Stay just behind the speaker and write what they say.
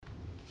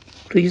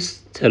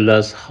Please tell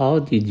us, how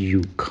did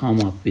you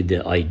come up with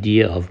the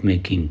idea of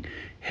making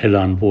Hell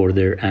on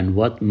Border, and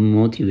what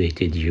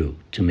motivated you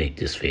to make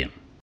this film?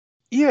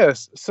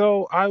 Yes,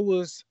 so I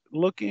was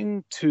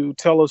looking to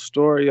tell a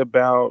story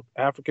about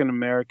African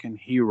American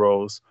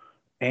heroes,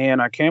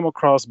 and I came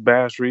across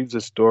Bass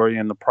Reeves' story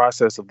in the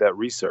process of that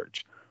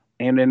research.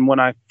 And then when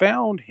I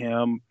found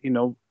him,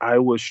 I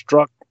was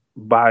struck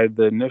by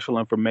the initial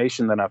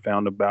information that I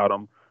found about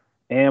him.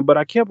 But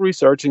I kept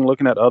researching,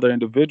 looking at other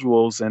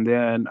individuals, and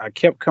then I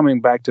kept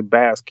coming back to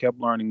Bass, kept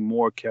learning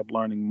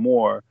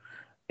more.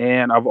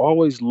 And I've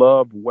always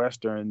loved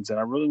westerns, and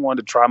I really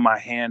wanted to try my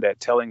hand at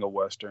telling a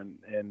western,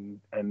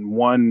 and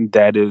one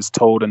that is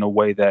told in a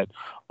way that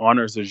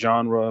honors the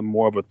genre,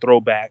 more of a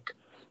throwback,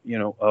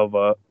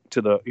 of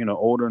to the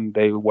older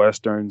day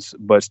westerns,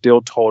 but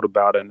still told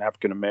about an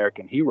African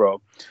American hero.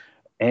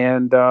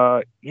 And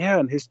yeah,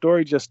 and his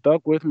story just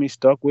stuck with me,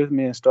 stuck with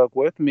me, and stuck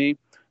with me,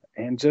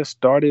 and just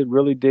started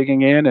really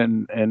digging in,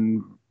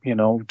 and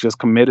just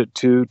committed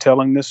to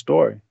telling this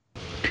story.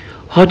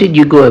 How did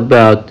you go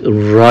about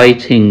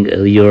writing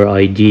your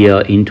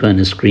idea into a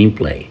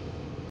screenplay?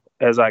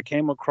 As I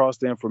came across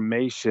the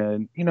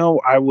information,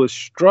 I was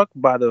struck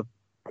by the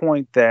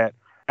point that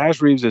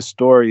Ash Reeves'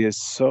 story is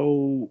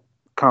so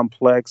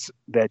complex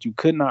that you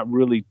could not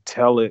really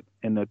tell it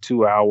in a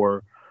 2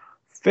 hour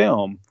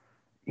film.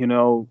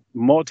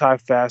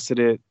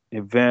 Multifaceted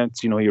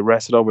events. He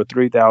arrested over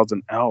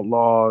 3,000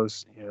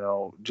 outlaws.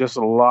 Just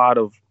a lot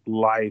of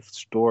life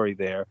story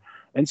there.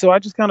 And so I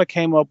just kind of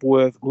came up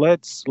with,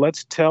 let's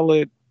tell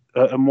it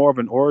a more of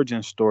an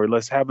origin story.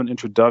 Let's have an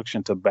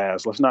introduction to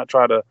Bass. Let's not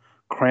try to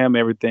cram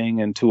everything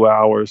in 2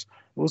 hours.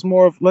 It was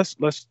more of, let's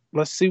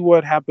see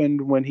what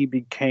happened when he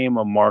became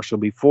a marshal,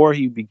 before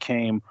he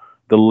became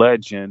the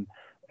legend.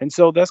 And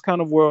so that's kind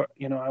of where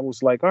I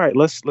was like, all right,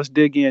 let's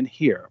dig in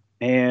here.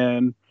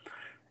 And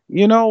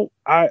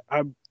I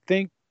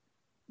think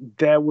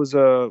that was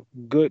a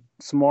good,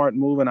 smart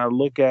move. And I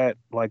look at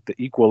like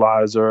the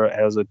Equalizer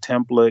as a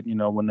template.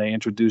 When they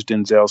introduced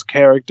Denzel's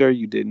character,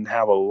 you didn't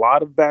have a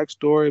lot of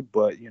backstory,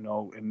 but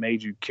it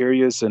made you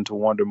curious and to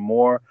wonder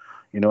more.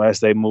 As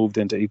they moved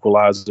into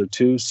Equalizer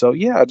 2. So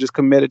yeah, I just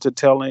committed to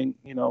telling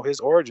his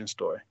origin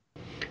story.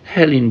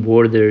 Hell in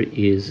Border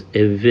is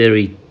a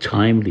very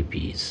timely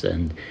piece,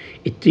 and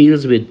it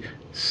deals with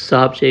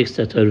subjects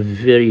that are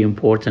very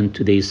important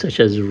today,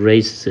 such as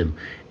racism.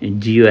 And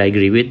do you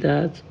agree with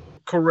that?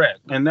 Correct.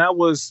 And that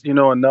was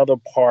another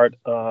part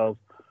of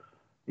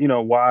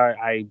why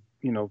I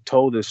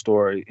told this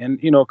story, and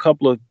a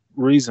couple of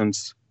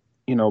reasons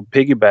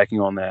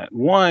piggybacking on that.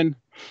 One,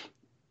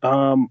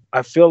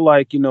 I feel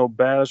like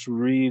Bass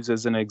Reeves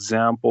is an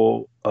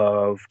example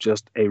of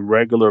just a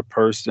regular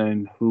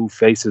person who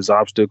faces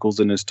obstacles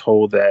and is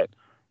told that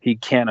he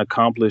can't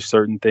accomplish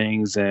certain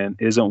things and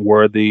isn't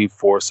worthy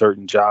for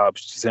certain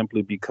jobs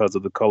simply because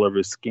of the color of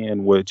his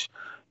skin, which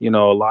a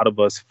lot of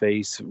us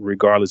face,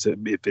 regardless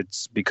if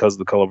it's because of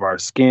the color of our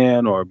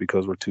skin or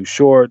because we're too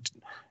short,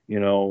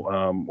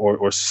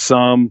 or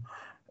some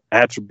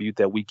attribute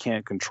that we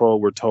can't control.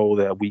 We're told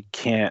that we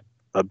can't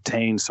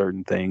obtain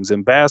certain things,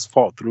 and Bass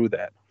fought through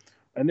that.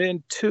 And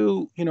then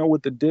two,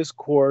 with the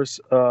discourse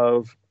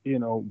of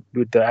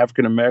with the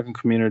African American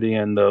community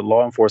and the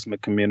law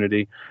enforcement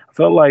community, I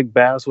felt like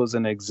Bass was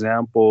an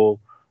example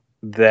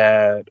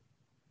that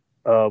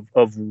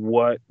of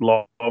what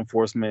law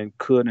enforcement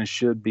could and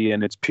should be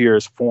in its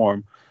purest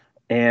form.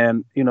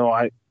 And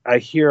I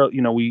hear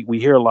we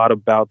hear a lot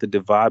about the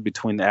divide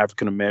between the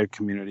African American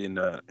community and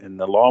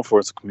the law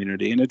enforcement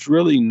community, and it's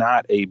really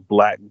not a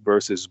black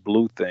versus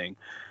blue thing.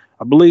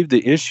 I believe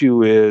the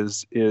issue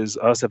is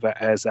us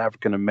as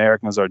African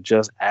Americans are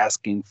just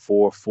asking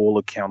for full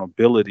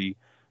accountability.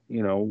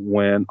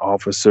 When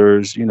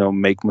officers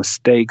make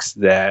mistakes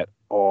that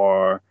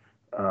are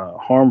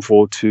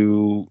harmful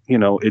to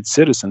its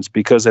citizens,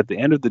 because at the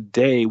end of the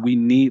day, we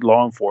need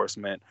law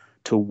enforcement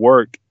to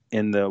work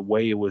in the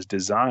way it was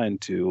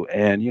designed to.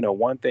 And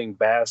one thing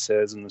Bass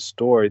says in the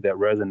story that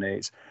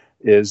resonates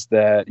is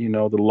that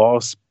the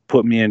laws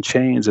put me in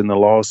chains and the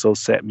law also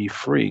set me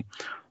free.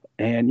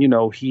 And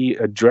he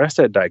addressed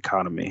that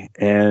dichotomy,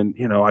 and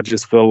I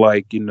just feel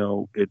like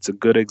it's a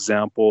good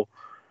example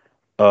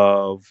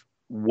of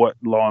what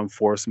law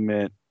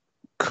enforcement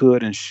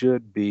could and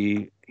should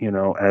be,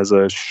 as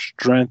a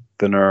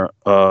strengthener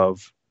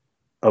of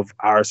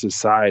our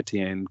society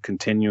and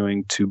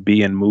continuing to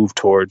be and move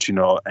towards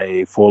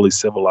a fully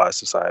civilized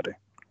society.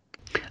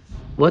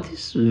 What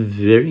is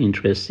very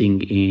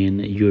interesting in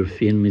your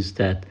film is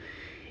that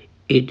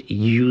it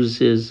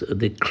uses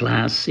the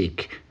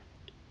classic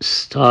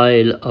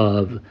style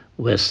of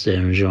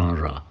Western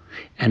genre,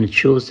 and it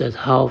shows that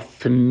how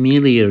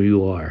familiar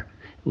you are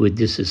with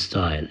this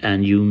style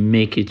and you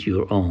make it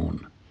your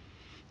own.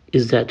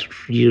 Is that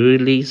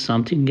really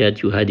something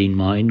that you had in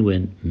mind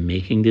when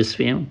making this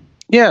film?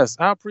 Yes,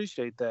 I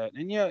appreciate that.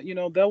 And yeah,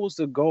 that was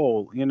the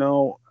goal.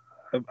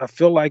 I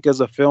feel like as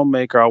a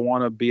filmmaker, I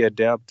want to be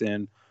adept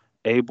and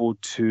able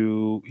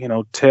to,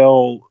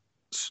 tell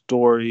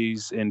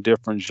stories in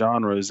different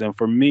genres. And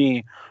for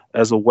me,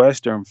 as a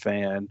Western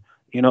fan,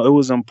 it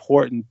was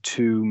important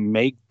to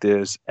make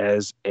this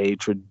as a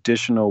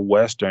traditional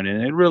Western.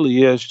 And it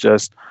really is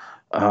just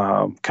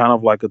kind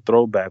of like a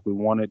throwback. We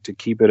wanted to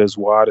keep it as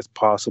wide as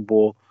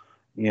possible,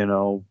 you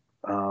know,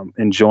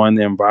 enjoying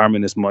the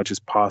environment as much as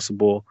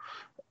possible.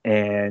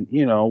 And,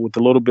 with a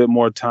little bit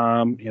more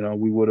time,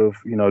 we would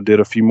have, did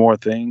a few more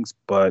things.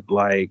 But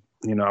like,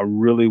 I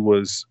really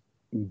was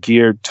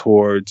geared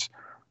towards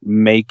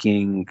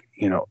making,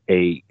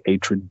 a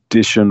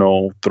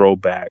traditional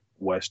throwback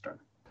Western.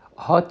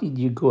 How did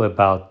you go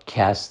about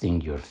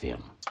casting your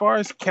film? As far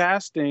as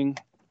casting,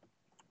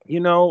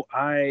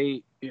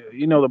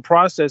 the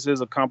process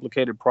is a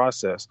complicated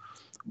process.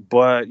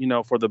 But,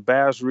 for the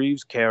Bass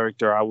Reeves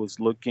character, I was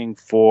looking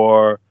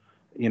for,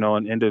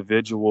 an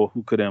individual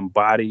who could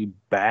embody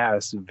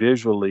Bass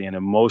visually and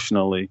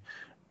emotionally.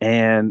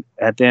 And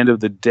at the end of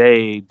the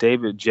day,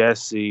 David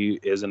Jesse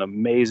is an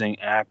amazing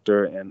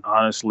actor. And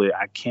honestly,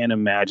 I can't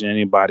imagine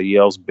anybody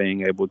else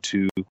being able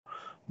to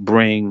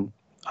bring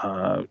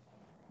uh,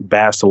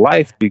 Bass to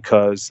life,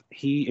 because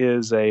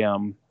he's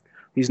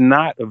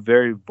not a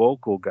very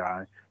vocal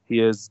guy.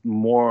 He is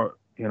more,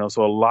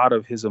 so a lot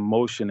of his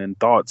emotion and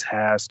thoughts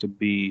has to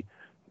be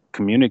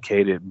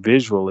communicated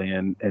visually.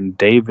 And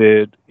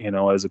David,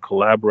 as a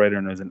collaborator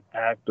and as an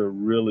actor,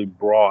 really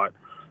brought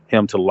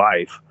him to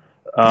life.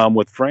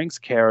 With Frank's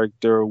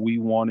character, we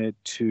wanted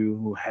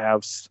to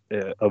have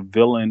a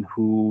villain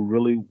who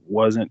really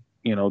wasn't,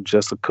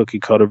 just a cookie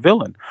cutter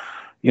villain.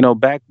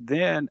 Back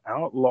then,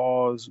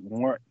 outlaws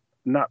weren't,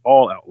 not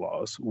all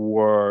outlaws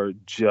were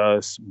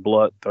just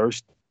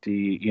bloodthirsty,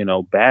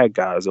 bad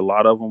guys. A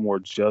lot of them were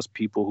just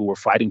people who were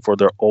fighting for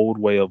their old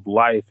way of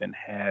life and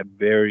had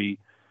very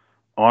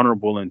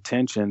honorable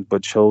intentions,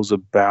 but chose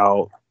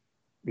about,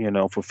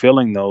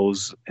 fulfilling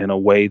those in a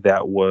way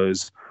that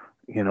was,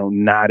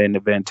 not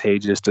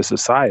advantageous to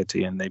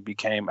society. And they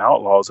became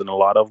outlaws, and a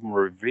lot of them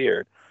were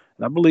revered.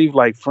 And I believe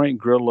like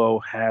Frank Grillo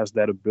has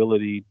that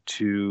ability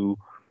to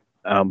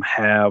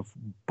have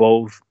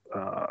both,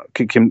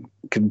 can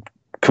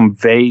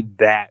convey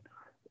that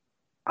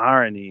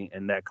irony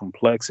and that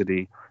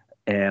complexity.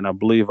 And I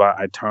believe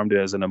I termed it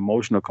as an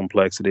emotional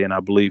complexity, and I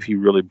believe he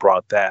really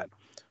brought that.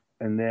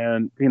 And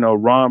then,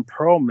 Ron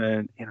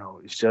Perlman,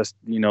 is just,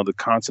 the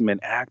consummate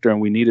actor, and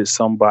we needed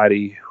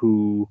somebody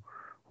who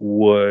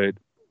would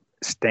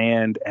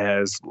stand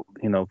as,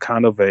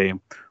 kind of a,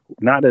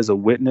 not as a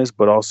witness,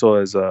 but also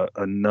as a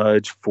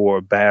nudge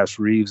for Bass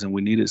Reeves. And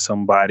we needed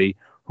somebody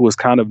who was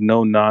kind of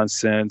no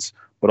nonsense,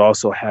 but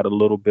also had a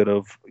little bit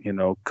of,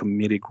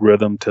 comedic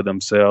rhythm to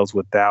themselves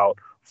without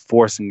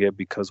forcing it,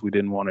 because we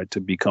didn't want it to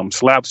become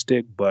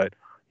slapstick, but,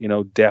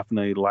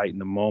 definitely lighten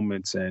the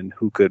moments, and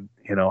who could,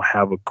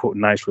 have a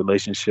nice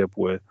relationship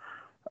with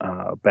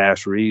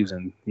Bass Reeves.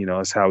 And,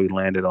 that's how we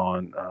landed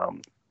on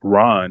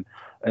Ron.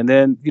 And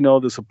then,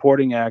 the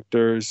supporting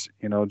actors,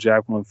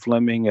 Jacqueline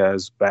Fleming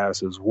as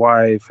Bass's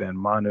wife, and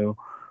Manu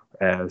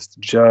as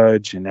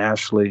Judge, and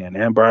Ashley and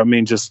Amber. I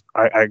mean, just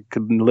I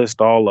could list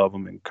all of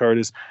them. And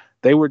Curtis,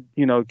 they were,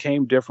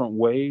 came different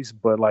ways,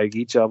 but like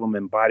each of them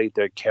embodied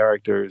their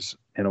characters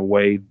in a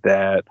way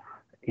that,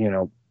 you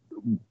know,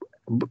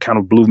 kind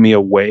of blew me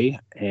away.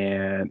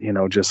 And,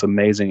 just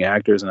amazing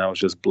actors. And I was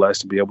just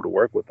blessed to be able to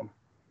work with them.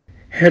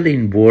 Hell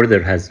in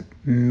Border has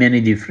many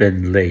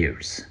different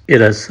layers.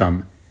 It has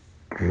some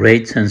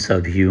great sense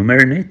of humor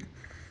in it.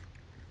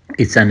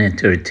 It's an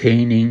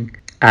entertaining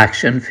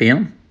action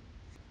film.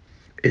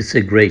 It's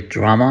a great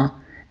drama,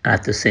 and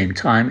at the same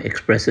time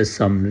expresses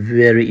some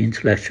very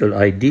intellectual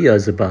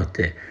ideas about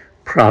the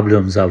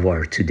problems of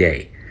our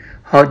today.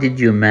 How did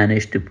you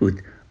manage to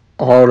put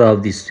all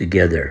of this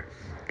together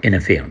in a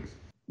film?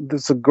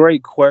 That's a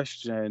great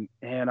question.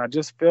 And I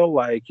just feel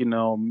like,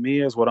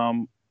 me is what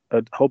I'm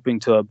hoping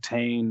to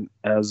obtain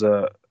as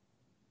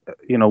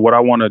what I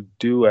want to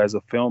do as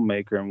a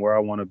filmmaker and where I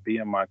want to be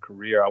in my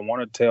career. I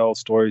want to tell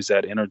stories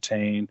that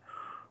entertain,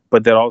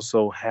 but that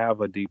also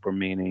have a deeper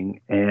meaning.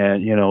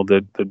 And,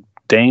 the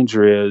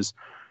danger is,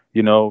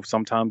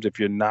 sometimes if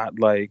you're not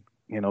like,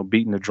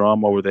 beating the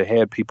drum over the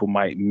head, people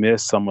might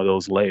miss some of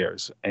those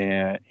layers,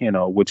 and,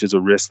 which is a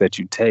risk that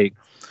you take.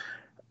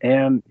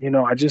 And,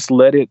 I just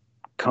let it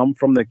come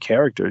from the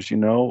characters,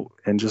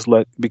 and just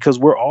because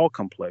we're all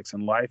complex,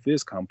 and life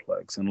is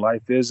complex, and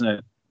life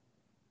isn't,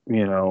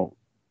 you know,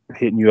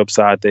 hitting you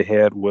upside the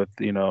head with,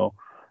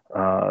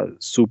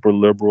 super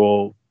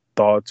liberal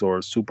thoughts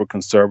or super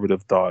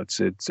conservative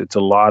thoughts. It's a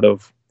lot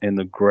of in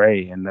the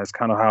gray, and that's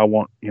kind of how I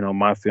want,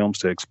 my films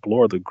to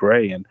explore the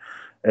gray. And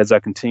as I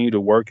continue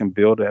to work and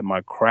build at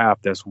my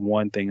craft, that's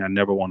one thing I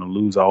never want to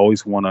lose. I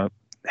always want to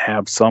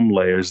have some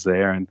layers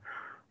there, and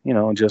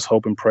just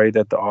hope and pray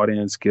that the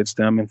audience gets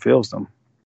them and feels them.